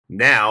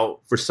Now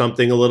for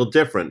something a little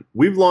different.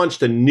 We've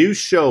launched a new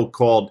show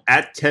called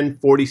At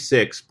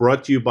 1046,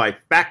 brought to you by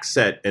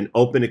FactSet and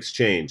Open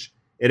Exchange.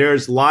 It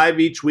airs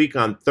live each week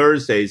on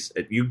Thursdays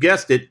at, you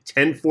guessed it,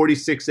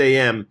 10:46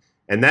 a.m.,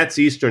 and that's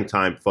Eastern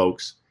time,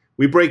 folks.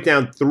 We break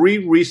down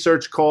 3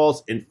 research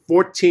calls in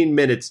 14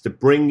 minutes to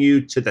bring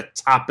you to the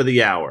top of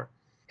the hour.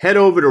 Head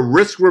over to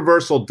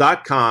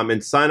riskreversal.com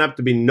and sign up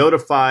to be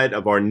notified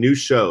of our new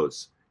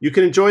shows. You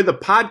can enjoy the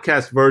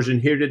podcast version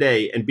here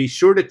today, and be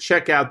sure to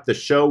check out the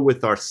show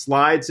with our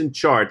slides and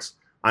charts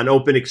on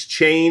Open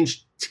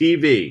Exchange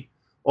TV.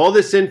 All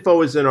this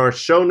info is in our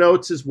show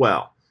notes as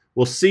well.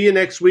 We'll see you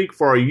next week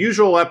for our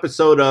usual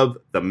episode of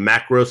The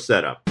Macro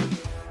Setup.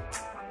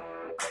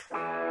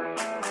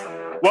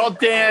 Well,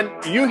 Dan,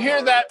 you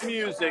hear that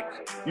music,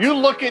 you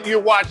look at your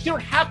watch. You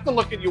don't have to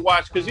look at your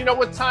watch because you know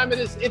what time it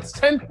is? It's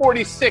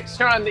 10:46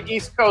 here on the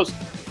East Coast.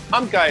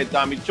 I'm Guy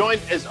Adami,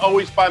 joined as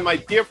always by my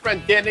dear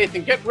friend Dan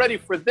Nathan. Get ready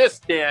for this,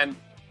 Dan,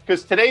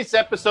 because today's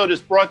episode is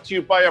brought to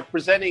you by our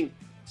presenting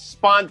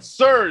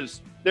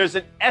sponsors. There's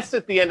an S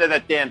at the end of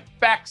that, Dan.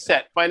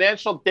 FactSet,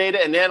 financial data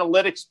and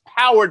analytics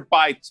powered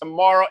by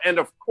Tomorrow. And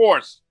of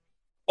course,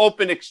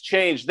 Open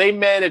Exchange. They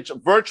manage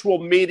virtual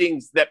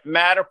meetings that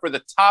matter for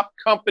the top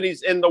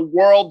companies in the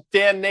world.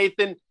 Dan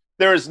Nathan,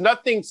 there is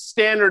nothing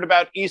standard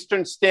about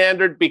Eastern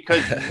Standard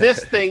because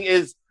this thing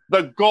is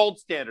the gold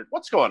standard.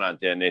 What's going on,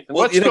 Dan Nathan?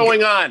 What's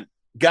going on?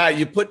 Guy,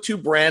 you put two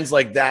brands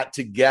like that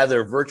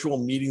together, virtual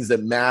meetings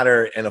that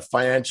matter and a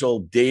financial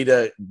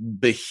data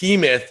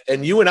behemoth,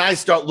 and you and I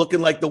start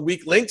looking like the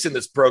weak links in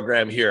this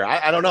program here.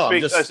 I don't know.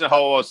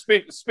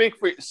 Speak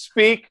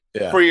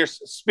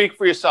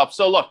for yourself.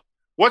 So look,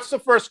 what's the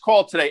first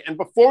call today? And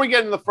before we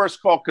get into the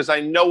first call, because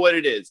I know what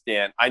it is,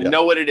 Dan. I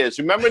know what it is.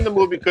 Remember in the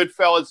movie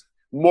Goodfellas,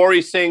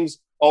 Maury sings,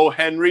 "Oh,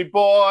 Henry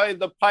boy,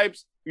 the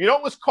pipes." You know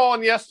what was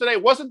calling yesterday?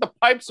 It wasn't the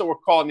pipes that were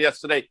calling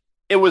yesterday.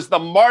 It was the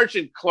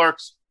margin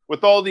clerks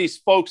with all these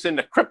folks in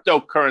the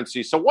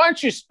cryptocurrency. So why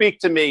don't you speak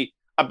to me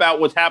about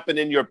what's happened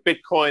in your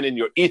Bitcoin and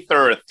your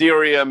Ether,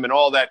 Ethereum, and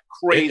all that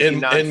crazy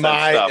nonsense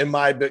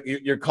stuff.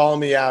 You're calling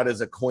me out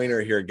as a coiner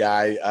here,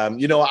 Guy.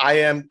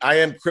 I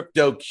am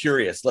crypto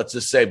curious, let's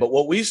just say. But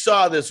what we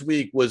saw this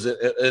week was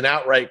an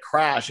outright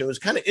crash. It was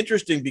kind of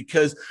interesting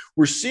because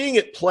we're seeing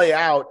it play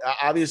out,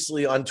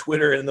 obviously, on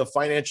Twitter and the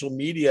financial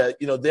media.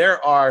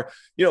 There are,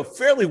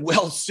 fairly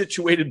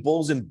well-situated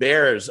bulls and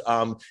bears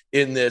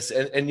in this.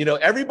 And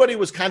everybody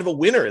was kind of a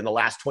winner in the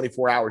last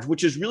 24 hours,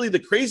 which is really the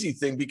crazy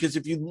thing, because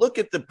if you look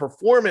at the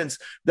performance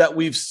that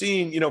we've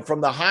seen,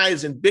 from the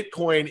highs in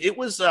Bitcoin, it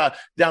was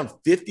down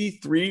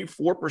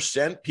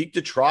 4% peak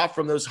to trough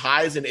from those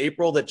highs in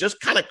April that just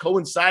kind of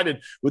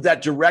coincided with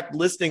that direct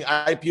listing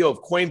IPO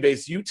of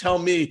Coinbase. You tell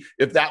me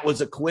if that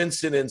was a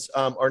coincidence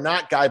or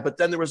not, Guy. But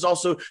then there was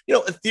also,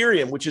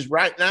 Ethereum, which is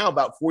right now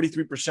about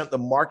 43% the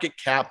market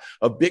cap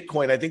of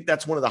Bitcoin. I think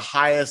that's one of the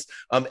highest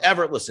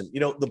ever. Listen,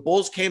 the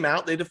bulls came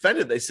out, they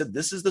defended. They said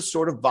this is the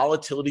sort of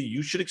volatility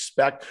you should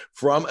expect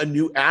from a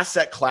new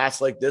asset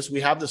class like this. We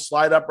have the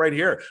slide up right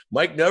here.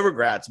 Mike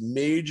Novogratz,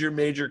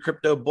 major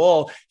crypto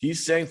bull.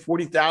 He's saying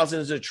 40,000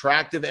 is an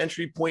attractive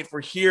entry point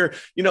for here.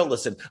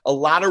 Listen, a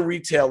lot of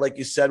retail, like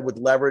you said, with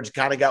leverage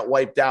kind of got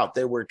wiped out.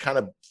 They were kind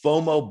of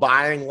FOMO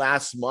buying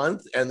last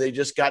month and they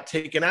just got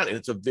taken out. And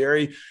it's a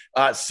very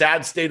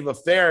sad state of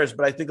affairs.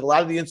 But I think a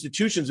lot of the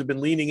institutions have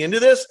been leaning into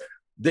this.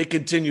 They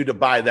continue to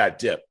buy that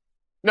dip.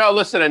 No,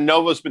 listen, and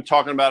Novo's been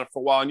talking about it for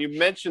a while. And you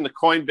mentioned the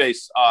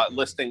Coinbase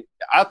listing.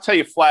 I'll tell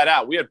you flat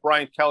out, we had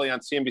Brian Kelly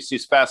on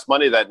CNBC's Fast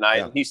Money that night.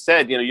 Yeah. And he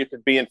said, you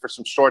could be in for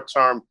some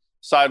short-term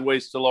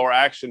sideways to lower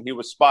action. He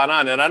was spot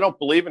on. And I don't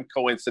believe in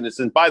coincidence.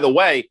 And by the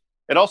way,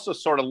 it also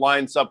sort of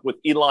lines up with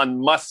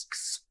Elon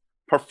Musk's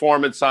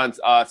performance on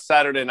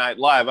Saturday Night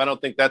Live. I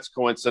don't think that's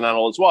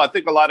coincidental as well. I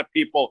think a lot of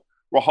people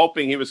were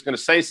hoping he was going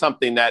to say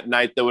something that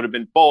night that would have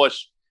been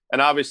bullish.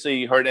 And obviously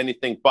he heard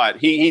anything but.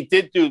 He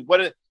did do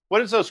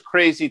what is those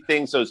crazy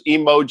things, those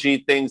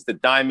emoji things, the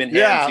diamond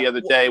hands the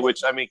other day,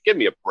 which, give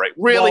me a break.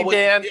 Really,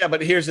 Dan? Yeah,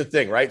 but here's the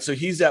thing, right? So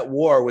he's at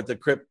war with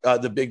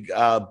the big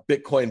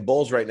Bitcoin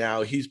bulls right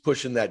now. He's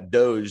pushing that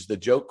Doge, the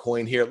joke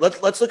coin here.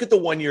 Let's look at the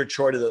 1-year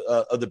chart of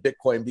the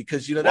Bitcoin,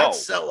 because, that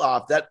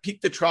sell-off, that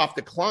peak to trough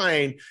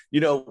decline,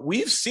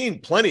 we've seen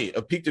plenty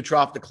of peak to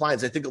trough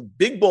declines. I think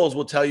big bulls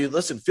will tell you,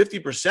 listen,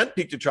 50%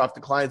 peak to trough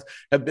declines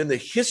have been the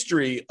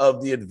history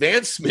of the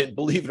advancement,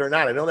 believe it or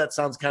not. I know that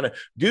sounds kind of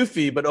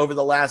goofy, but over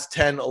the last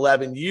 10,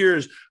 11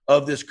 years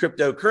of this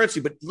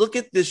cryptocurrency. But look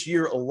at this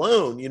year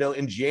alone.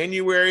 In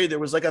January, there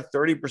was like a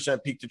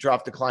 30% peak to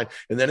trough decline.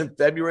 And then in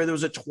February, there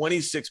was a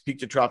 26 peak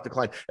to trough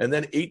decline. And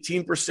then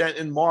 18%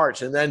 in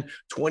March. And then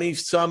 20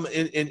 some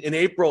in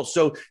April.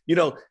 So,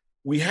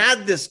 we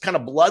had this kind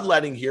of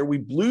bloodletting here. We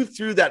blew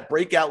through that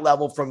breakout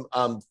level from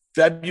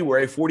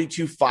February,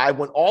 42.5,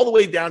 went all the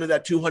way down to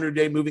that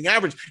 200-day moving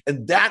average.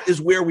 And that is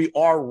where we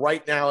are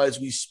right now as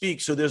we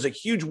speak. So there's a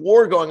huge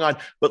war going on.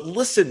 But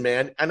listen,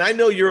 man, and I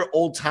know you're an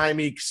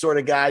old-timey sort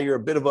of guy. You're a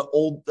bit of an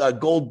old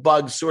gold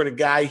bug sort of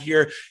guy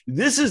here.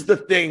 This is the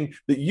thing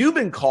that you've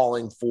been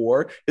calling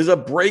for, is a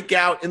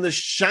breakout in the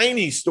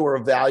shiny store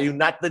of value,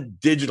 not the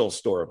digital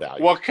store of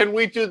value. Well, can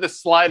we do the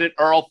slide it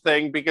Earl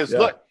thing? Because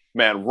look,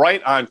 man,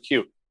 right on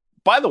cue.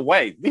 By the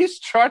way, these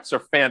charts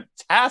are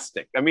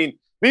fantastic. I mean,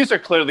 these are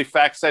clearly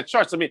FactSet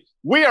charts. I mean,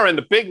 we are in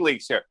the big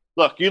leagues here.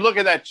 Look, you look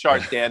at that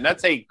chart, Dan.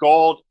 That's a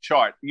gold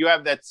chart. You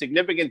have that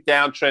significant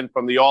downtrend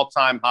from the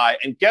all-time high.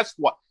 And guess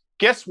what?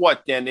 Guess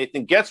what, Dan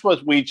Nathan? Guess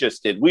what we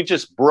just did? We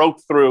just broke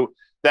through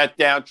that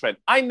downtrend.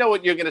 I know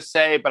what you're going to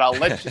say, but I'll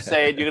let you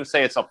say it. You're going to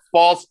say it's a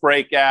false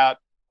breakout.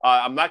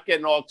 I'm not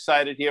getting all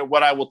excited here.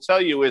 What I will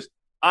tell you is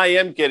I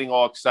am getting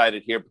all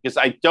excited here because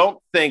I don't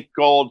think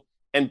gold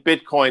and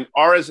Bitcoin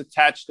are as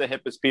attached to the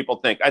hip as people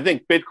think. I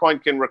think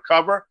Bitcoin can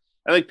recover.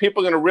 I think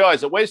people are going to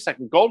realize that, wait a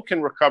second, gold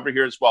can recover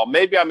here as well.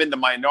 Maybe I'm in the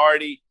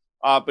minority,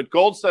 but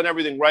gold's done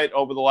everything right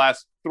over the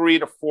last 3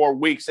 to 4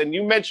 weeks. And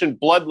you mentioned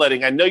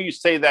bloodletting. I know you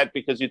say that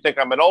because you think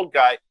I'm an old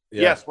guy.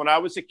 Yeah. Yes, when I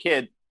was a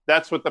kid,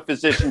 that's what the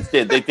physicians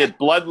did. They did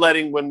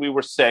bloodletting when we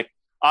were sick.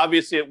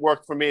 Obviously, it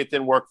worked for me. It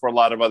didn't work for a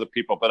lot of other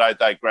people, but I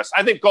digress.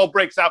 I think gold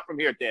breaks out from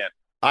here, Dan.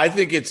 I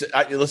think listen,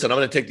 I'm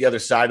going to take the other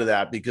side of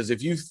that, because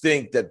if you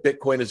think that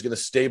Bitcoin is going to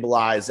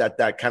stabilize at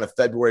that kind of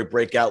February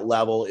breakout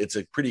level, it's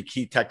a pretty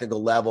key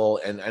technical level.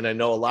 And I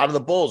know a lot of the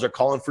bulls are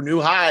calling for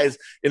new highs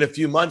in a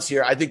few months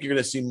here. I think you're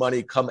going to see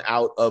money come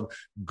out of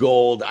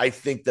gold. I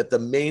think that the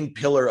main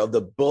pillar of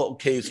the bull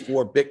case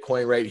for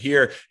Bitcoin right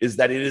here is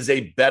that it is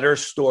a better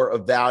store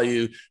of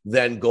value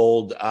than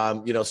gold.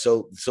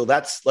 So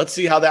let's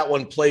see how that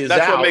one plays out.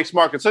 That's what makes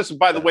markets. Listen,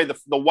 by the way,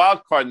 the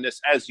wild card in this,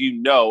 as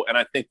you know, and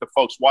I think the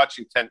folks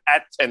watching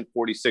at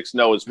 1046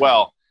 know as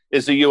well,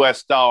 is the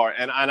U.S. dollar.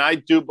 And I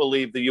do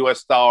believe the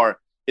U.S. dollar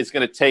is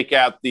going to take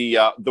out the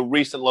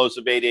recent lows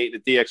of 88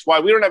 at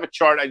DXY. We don't have a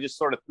chart. I just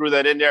sort of threw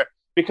that in there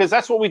because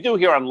that's what we do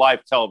here on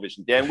live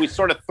television, Dan. We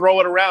sort of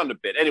throw it around a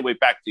bit. Anyway,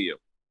 back to you.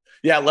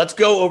 Yeah, let's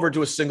go over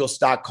to a single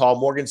stock call.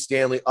 Morgan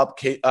Stanley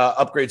upgrade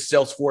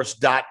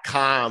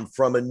Salesforce.com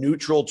from a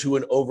neutral to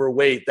an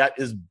overweight. That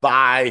is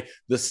buy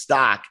the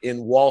stock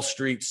in Wall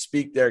Street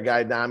speak there, Guy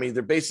Adami.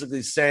 They're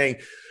basically saying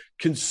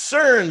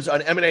concerns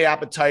on M&A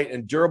appetite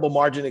and durable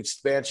margin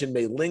expansion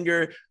may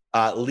linger.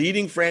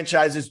 Leading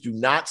franchises do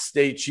not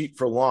stay cheap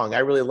for long. I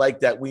really like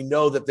that. We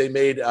know that they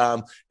made,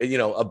 a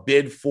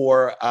bid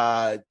for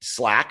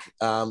Slack,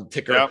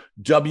 ticker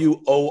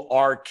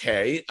WORK.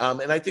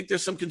 And I think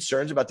there's some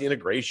concerns about the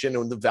integration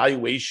and the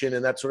valuation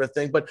and that sort of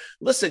thing. But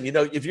listen,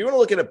 if you're going to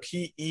look at a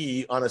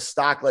PE on a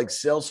stock like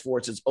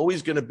Salesforce, it's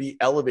always going to be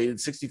elevated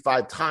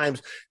 65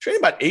 times,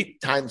 trading about 8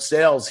 times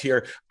sales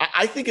here.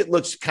 I think it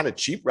looks kind of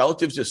cheap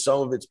relative to some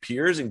of its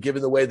peers and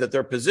given the way that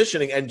they're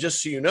positioning. And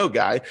just so you know,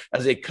 Guy,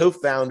 as a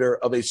co-founder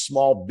of a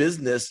small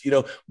business,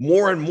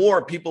 more and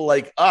more people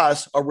like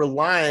us are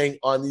relying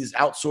on these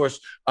outsourced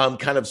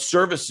kind of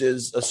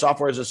services,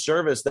 software as a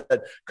service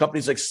that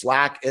companies like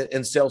Slack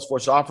and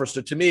Salesforce offer.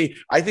 So to me,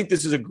 I think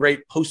this is a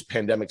great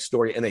post-pandemic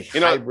story in a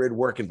hybrid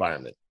work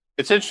environment.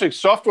 It's interesting.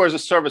 Software as a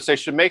service, they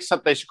should make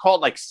something, they should call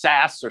it like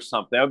SaaS or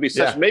something. That would be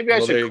such, maybe I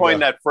should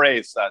coin that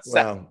phrase.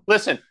 Wow.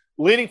 Listen,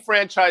 leading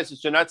franchises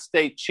do not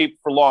stay cheap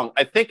for long.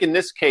 I think in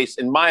this case,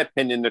 in my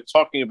opinion, they're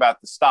talking about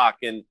the stock,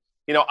 and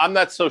I'm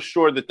not so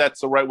sure that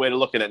that's the right way to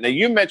look at it. Now,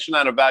 you mentioned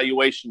on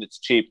evaluation it's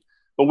cheap,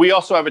 but we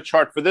also have a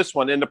chart for this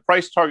one, and the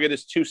price target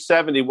is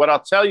 270. What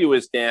I'll tell you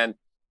is, Dan,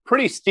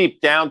 pretty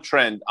steep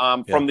downtrend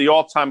from the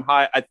all-time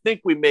high I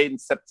think we made in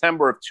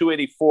September of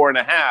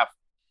 284.5.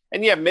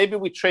 And yeah, maybe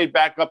we trade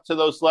back up to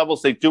those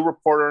levels. They do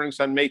report earnings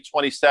on May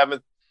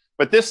 27th,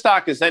 but this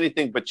stock is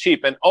anything but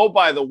cheap. And oh,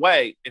 by the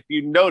way, if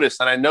you notice,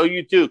 and I know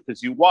you do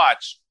because you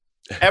watch,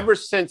 ever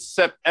since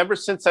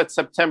that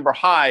September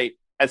high,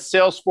 as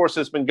Salesforce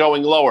has been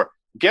going lower,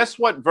 guess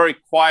what very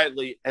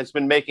quietly has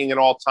been making an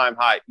all-time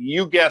high?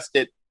 You guessed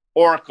it,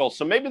 Oracle.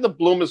 So maybe the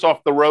bloom is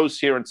off the rose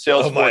here in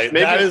Salesforce.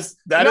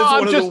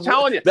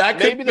 Telling you. That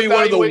could be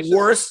one of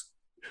the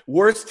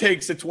worst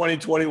takes of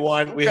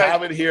 2021. Okay. We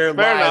have it here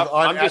live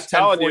on at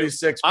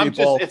 1046,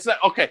 people.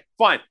 Okay,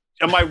 fine.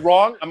 Am I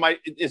wrong?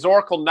 Is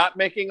Oracle not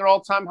making an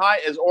all-time high?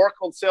 Is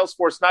Oracle and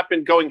Salesforce not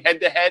been going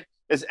head-to-head?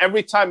 Is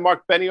every time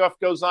Mark Benioff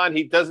goes on,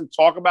 he doesn't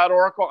talk about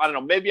Oracle? I don't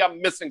know. Maybe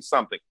I'm missing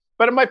something.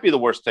 But it might be the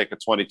worst take of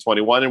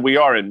 2021, and we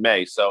are in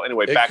May. So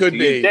anyway, back to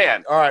you,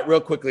 Dan. All right, real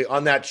quickly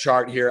on that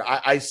chart here,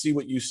 I see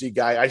what you see,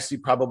 Guy. I see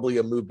probably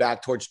a move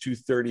back towards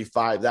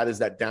 235. That is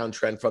that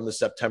downtrend from the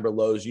September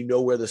lows. You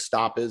know where the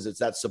stop is. It's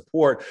that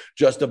support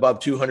just above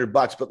 $200.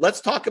 But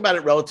let's talk about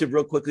it relative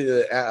real quickly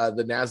to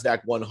the NASDAQ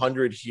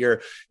 100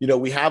 here.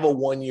 We have a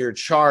one-year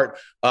chart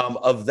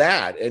of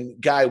that. And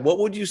Guy, what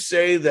would you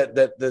say that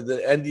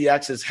the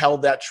NDX has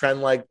held that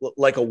trend like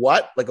a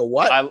what? Like a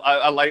what?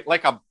 I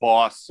like a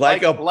boss.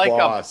 Like a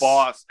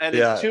boss. And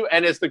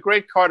and as the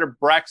great Carter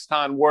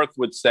Braxton Worth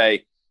would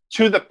say,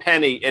 to the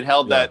penny, it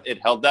held that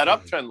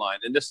uptrend line.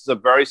 And this is a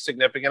very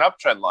significant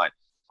uptrend line.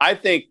 I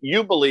think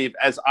you believe,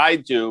 as I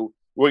do,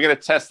 we're going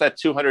to test that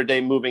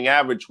 200-day moving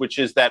average, which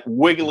is that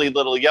wiggly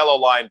little yellow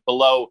line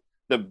below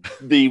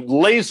the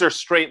laser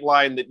straight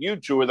line that you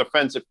drew, or the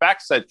friends at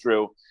FactSet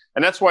drew.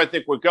 And that's where I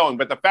think we're going.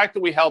 But the fact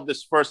that we held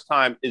this first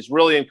time is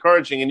really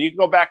encouraging. And you can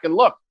go back and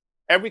look.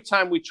 Every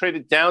time we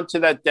traded down to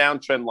that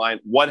downtrend line,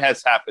 what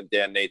has happened,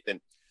 Dan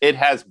Nathan? It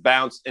has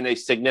bounced in a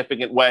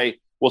significant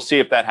way. We'll see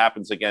if that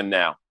happens again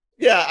now.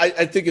 Yeah,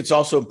 I think it's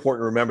also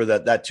important to remember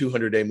that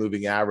 200-day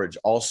moving average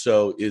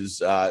also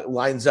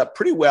lines up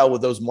pretty well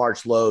with those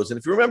March lows. And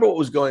if you remember what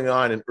was going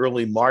on in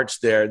early March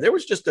there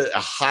was just a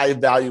high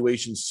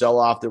valuation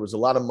sell-off. There was a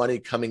lot of money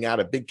coming out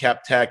of big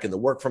cap tech and the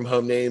work from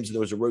home names, and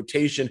there was a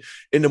rotation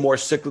into more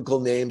cyclical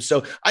names.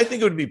 So I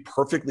think it would be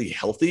perfectly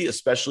healthy,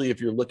 especially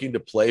if you're looking to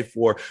play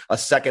for a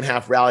second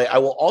half rally. I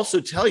will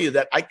also tell you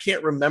that I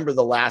can't remember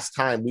the last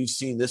time we've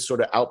seen this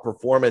sort of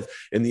outperformance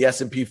in the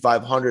S&P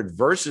 500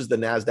 versus the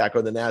NASDAQ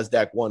or the NASDAQ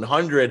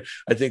 100.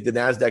 I think the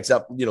NASDAQ's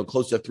up,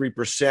 close to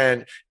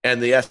 3%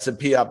 and the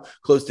S&P up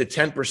close to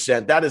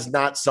 10%. That is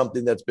not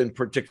something that's been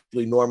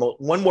particularly normal.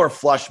 One more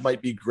flush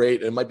might be great.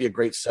 And it might be a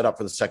great setup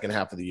for the second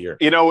half of the year.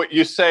 You know what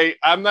you say,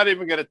 I'm not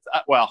even going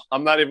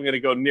to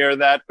go near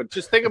that, but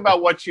just think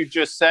about what you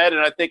just said.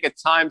 And I think at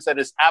times that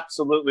is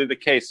absolutely the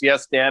case.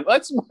 Yes, Dan,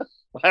 let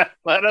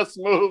us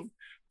move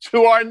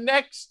to our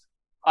next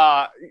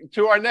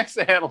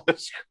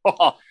analyst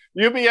call.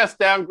 UBS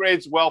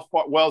downgrades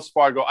Wells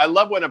Fargo. I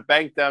love when a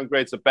bank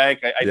downgrades a bank.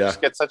 I just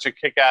get such a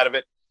kick out of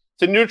it.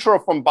 To neutral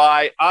from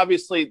buy.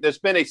 Obviously, there's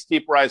been a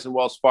steep rise in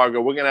Wells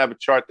Fargo. We're going to have a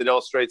chart that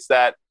illustrates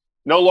that.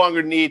 No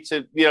longer need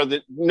to,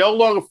 no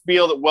longer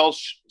feel that Wells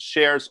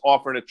shares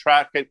offer an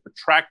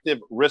attractive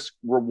risk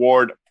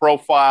reward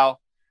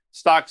profile.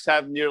 Stocks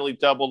have nearly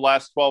doubled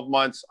last 12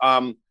 months.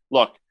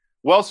 Look,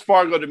 Wells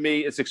Fargo, to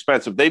me, is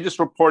expensive. They just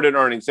reported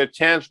earnings. Their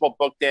tangible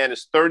book, Dan,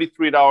 is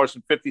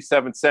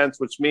 $33.57,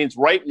 which means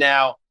right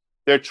now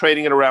they're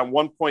trading at around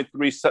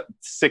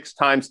 1.36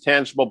 times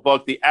tangible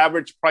book. The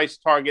average price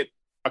target,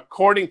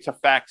 according to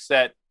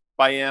FactSet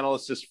by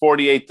analysts, is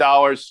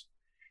 $48.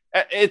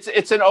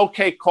 It's an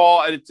okay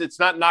call, and it's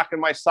not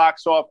knocking my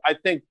socks off. I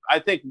think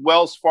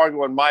Wells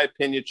Fargo, in my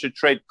opinion, should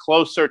trade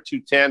closer to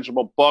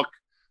tangible book,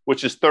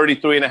 which is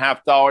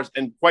 $33.50.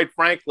 And quite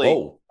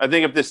frankly, I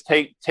think if this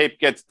tape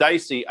gets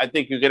dicey, I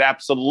think you could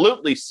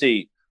absolutely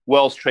see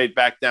Wells trade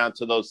back down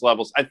to those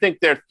levels. I think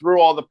they're through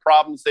all the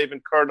problems they've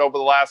incurred over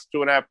the last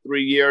 2.5,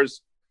 3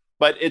 years,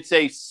 but it's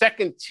a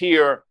second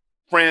tier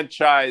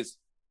franchise,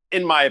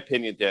 in my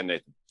opinion, Dan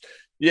Nathan.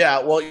 Yeah,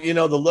 well,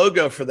 the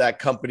logo for that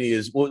company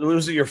is,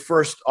 was it your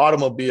first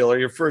automobile or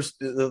your first,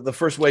 the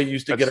first way you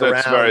used to get around,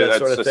 that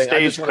sort of thing?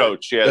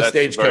 Stagecoach, yeah. The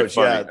stagecoach,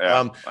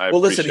 yeah. Well,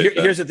 listen,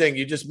 here's the thing.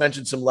 You just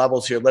mentioned some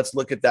levels here. Let's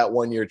look at that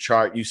 1 year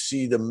chart. You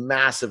see the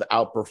massive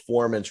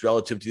outperformance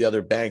relative to the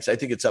other banks. I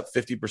think it's up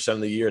 50%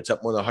 of the year. It's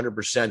up more than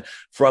 100%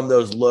 from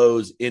those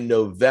lows in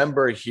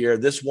November here.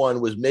 This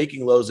one was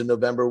making lows in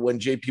November when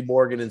JP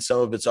Morgan and some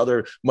of its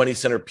other money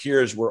center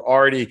peers were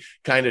already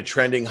kind of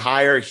trending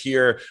higher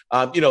here.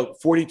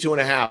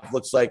 42.5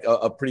 looks like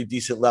a pretty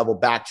decent level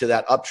back to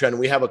that uptrend.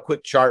 We have a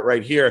quick chart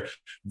right here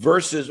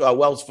versus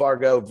Wells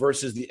Fargo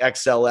versus the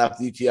XLF,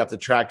 the ETF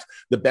that tracks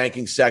the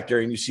banking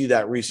sector. And you see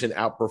that recent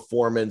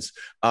outperformance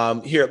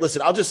here.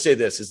 Listen, I'll just say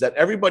this is that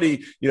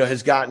everybody,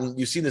 has gotten,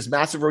 you've seen this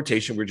massive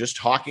rotation. We're just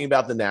talking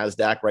about the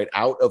NASDAQ, right?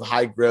 Out of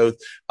high growth.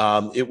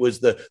 It was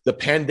the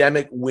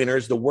pandemic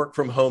winners, the work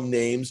from home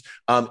names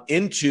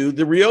into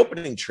the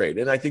reopening trade.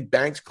 And I think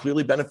banks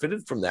clearly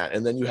benefited from that.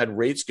 And then you had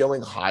rates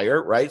going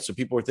higher, right? So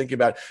people were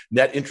thinking about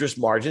net interest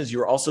margins.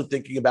 You're also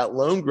thinking about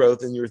loan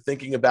growth, and you're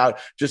thinking about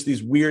just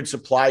these weird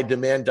supply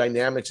demand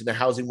dynamics in the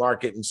housing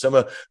market and some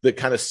of the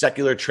kind of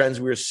secular trends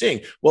we were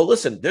seeing. Well,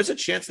 listen, there's a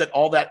chance that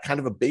all that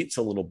kind of abates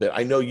a little bit.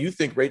 I know you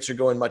think rates are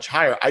going much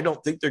higher. I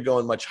don't think they're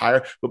going much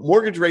higher, but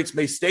mortgage rates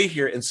may stay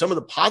here and some of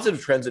the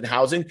positive trends in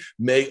housing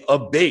may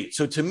abate.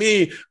 So to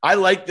me, I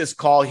like this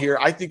call here.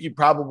 I think you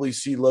probably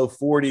see low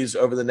 40s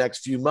over the next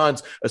few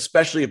months,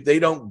 especially if they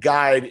don't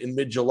guide in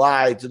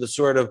mid-July to the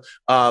sort of,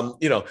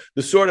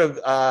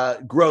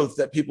 growth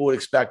that people would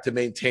expect to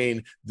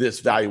maintain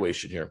this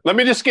valuation here. Let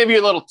me just give you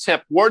a little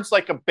tip. Words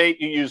like abate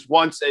you used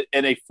once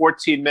in a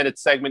 14-minute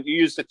segment. You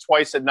used it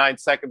twice in 9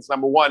 seconds,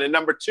 number one. And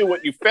number two,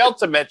 what you failed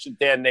to mention,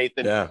 Dan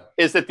Nathan,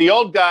 is that the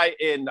old guy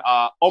in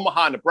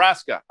Omaha,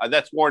 Nebraska,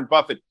 that's Warren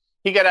Buffett,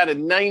 he got out of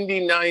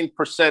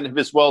 99% of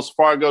his Wells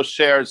Fargo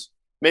shares.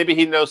 Maybe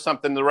he knows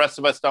something the rest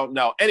of us don't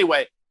know.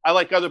 Anyway, I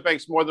like other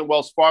banks more than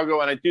Wells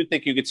Fargo, and I do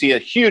think you could see a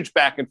huge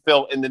back and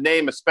fill in the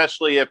name,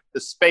 especially if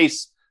the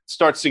space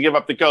starts to give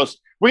up the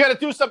ghost. We got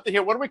to do something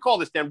here. What do we call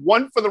this, Dan?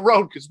 One for the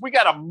road, because we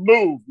got to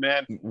move,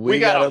 man. We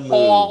got to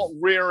haul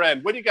rear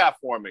end. What do you got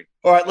for me?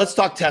 All right, let's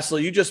talk Tesla.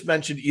 You just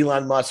mentioned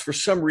Elon Musk. For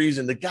some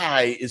reason, the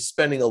guy is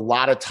spending a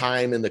lot of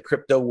time in the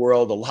crypto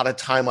world, a lot of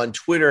time on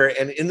Twitter.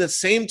 And in the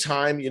same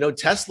time,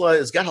 Tesla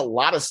has got a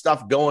lot of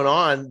stuff going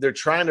on. They're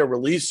trying to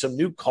release some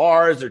new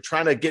cars. They're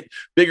trying to get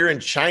bigger in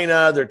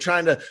China. They're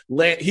trying to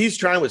land. He's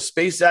trying with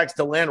SpaceX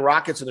to land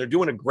rockets, and they're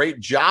doing a great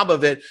job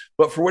of it.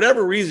 But for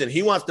whatever reason,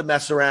 he wants to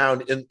mess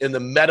around in the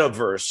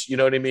metaverse. universe, you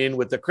know what I mean,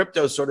 with the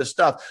crypto sort of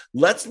stuff.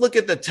 Let's look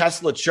at the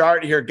Tesla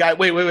chart here. Guy,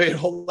 wait,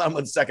 hold on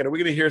 1 second. Are we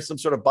going to hear some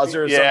sort of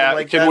buzzer or something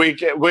like that?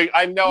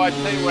 I know, I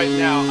tell you right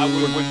now,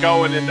 we're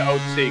going into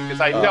OT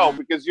because I know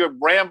because you're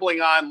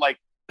rambling on like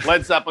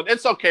Led Zeppelin.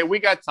 It's okay. We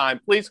got time.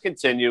 Please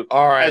continue.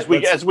 All right.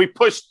 As we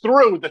push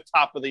through the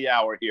top of the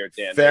hour here,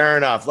 Dan. Fair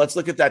enough. Let's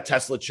look at that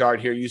Tesla chart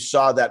here. You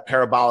saw that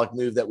parabolic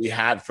move that we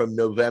had from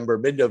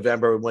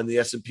mid-November, when the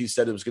S&P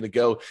said it was going to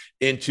go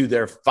into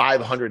their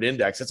 500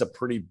 index. That's a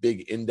pretty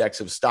big index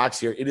of stocks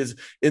here. It is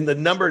in the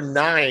number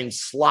 9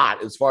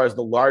 slot as far as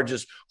the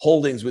largest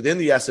holdings within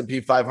the S&P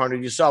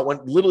 500. You saw it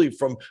went literally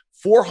from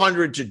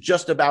 $400 to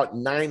just about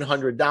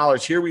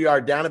 $900. Here we are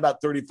down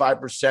about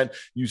 35%.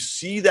 You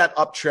see that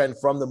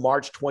uptrend from the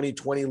March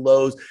 2020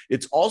 lows.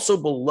 It's also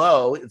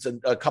below, it's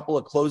a couple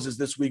of closes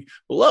this week,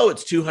 below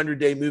its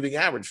 200-day moving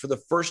average for the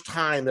first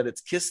time that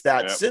it's kissed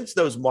that since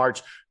those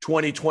March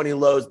 2020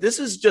 lows. This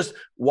is just,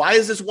 why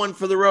is this one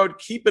for the road?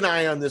 Keep an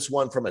eye on this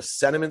one from a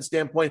sentiment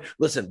standpoint.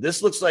 Listen,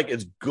 this looks like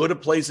as good a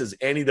place as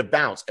any to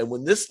bounce. And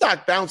when this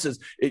stock bounces,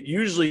 it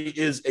usually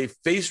is a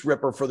face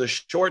ripper for the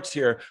shorts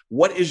here.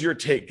 What is your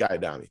take, Guy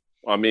Adami?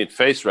 Well, I mean,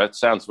 face rip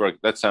sounds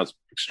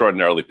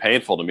extraordinarily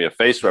painful to me, a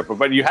face ripper.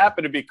 But you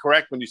happen to be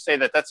correct when you say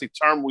that. That's a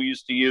term we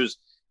used to use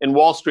in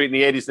Wall Street in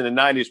the 80s and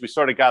the 90s. We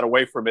sort of got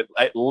away from it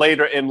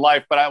later in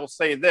life. But I will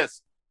say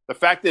this. The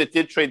fact that it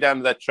did trade down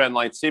to that trend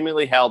line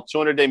seemingly held,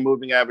 200-day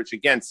moving average,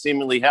 again,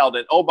 seemingly held.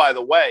 And, oh, by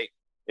the way,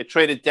 it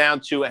traded down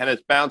to and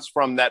has bounced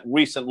from that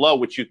recent low,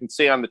 which you can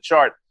see on the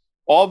chart.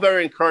 All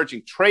very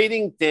encouraging.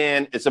 Trading,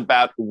 Dan, is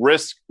about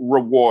risk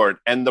reward.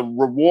 And the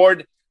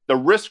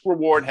risk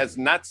reward has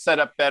not set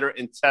up better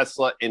in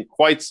Tesla in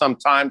quite some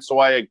time. So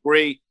I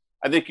agree.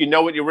 I think you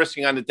know what you're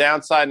risking on the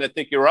downside, and I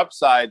think your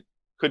upside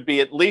could be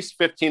at least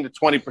 15 to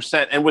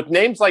 20%. And with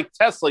names like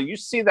Tesla, you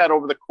see that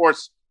over the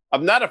course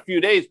of not a few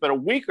days, but a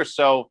week or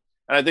so.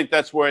 And I think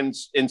that's what we're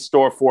in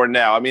store for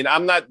now. I mean,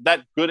 I'm not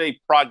that good a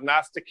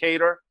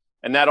prognosticator,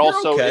 and that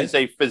also is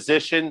a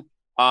physician.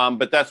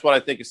 But that's what I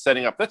think is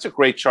setting up. That's a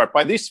great chart.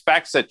 By these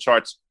FactSet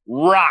charts,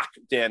 rock,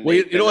 Dan. Well,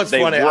 you know what's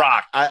funny?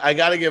 Rock. I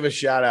got to give a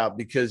shout out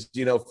because,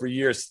 for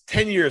years,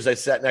 10 years, I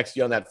sat next to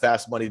you on that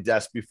Fast Money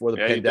desk before the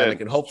pandemic.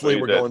 And hopefully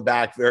we're going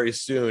back very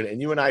soon. And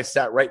you and I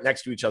sat right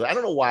next to each other. I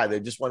don't know why. They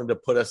just wanted to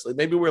put us,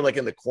 maybe we're like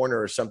in the corner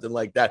or something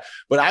like that.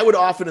 But I would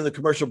often in the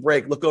commercial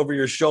break, look over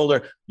your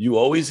shoulder. You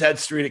always had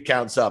street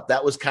accounts up.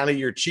 That was kind of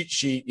your cheat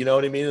sheet. You know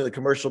what I mean? In the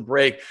commercial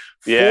break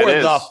for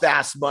the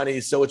Fast Money.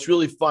 So it's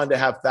really fun to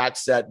have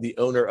FactSet, the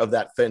owner of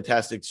that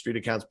fantastic street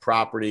accounts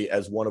property,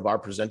 as one of our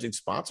presenting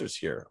sponsors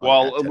here.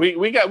 Well,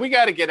 we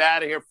got to get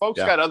out of here. Folks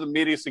got other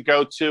meetings to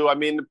go to. I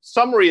mean, the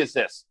summary is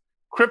this.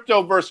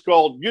 Crypto versus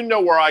gold. You know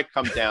where I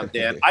come down,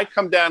 Dan. I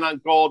come down on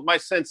gold. My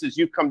sense is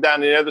you come down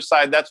on the other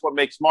side. That's what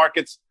makes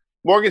markets.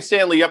 Morgan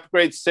Stanley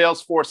upgrades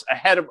Salesforce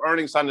ahead of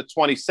earnings on the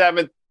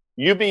 27th.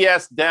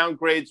 UBS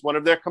downgrades one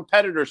of their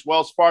competitors,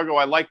 Wells Fargo.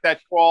 I like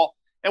that call.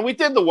 And we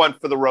did the one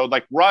for the road,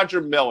 like Roger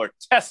Miller,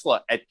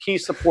 Tesla at key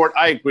support.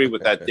 I agree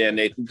with that, Dan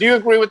Nathan. Do you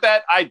agree with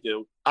that? I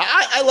do.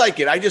 I like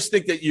it. I just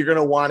think that you're going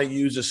to want to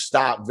use a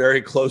stop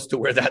very close to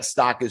where that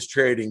stock is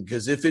trading,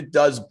 because if it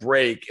does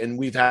break, and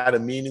we've had a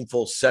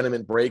meaningful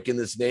sentiment break in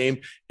this name,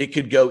 it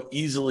could go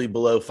easily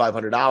below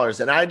 $500.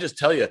 And I just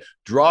tell you,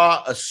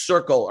 draw a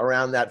circle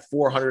around that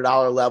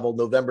 $400 level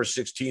November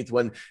 16th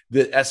when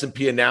the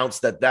S&P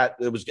announced that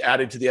it was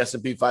added to the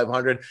S&P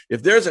 500.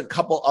 If there's a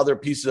couple other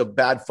pieces of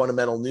bad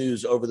fundamental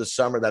news over the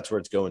summer, that's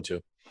where it's going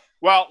to.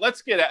 Well,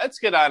 let's get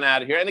on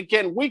out of here. And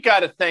again, we got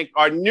to thank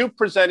our new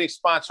presenting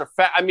sponsor.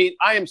 I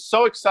am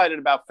so excited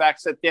about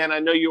FactSet, Dan. I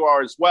know you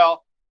are as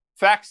well.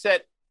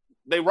 FactSet,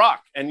 they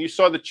rock. And you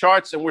saw the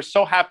charts, and we're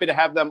so happy to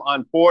have them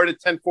on board at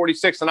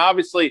 1046. And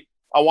obviously,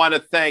 I want to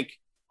thank,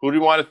 who do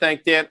you want to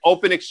thank, Dan?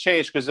 Open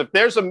Exchange, because if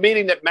there's a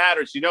meeting that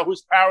matters, you know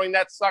who's powering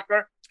that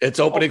sucker? It's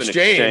Open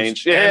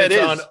Exchange. Yeah, it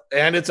is.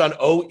 And it's on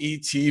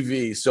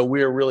OETV. So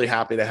we are really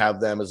happy to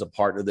have them as a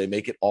partner. They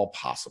make it all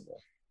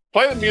possible.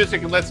 Play the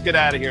music and let's get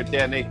out of here,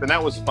 Dan Nathan.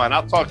 That was fun.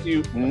 I'll talk to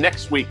you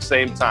next week,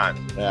 same time.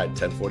 At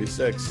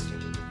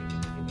 1046.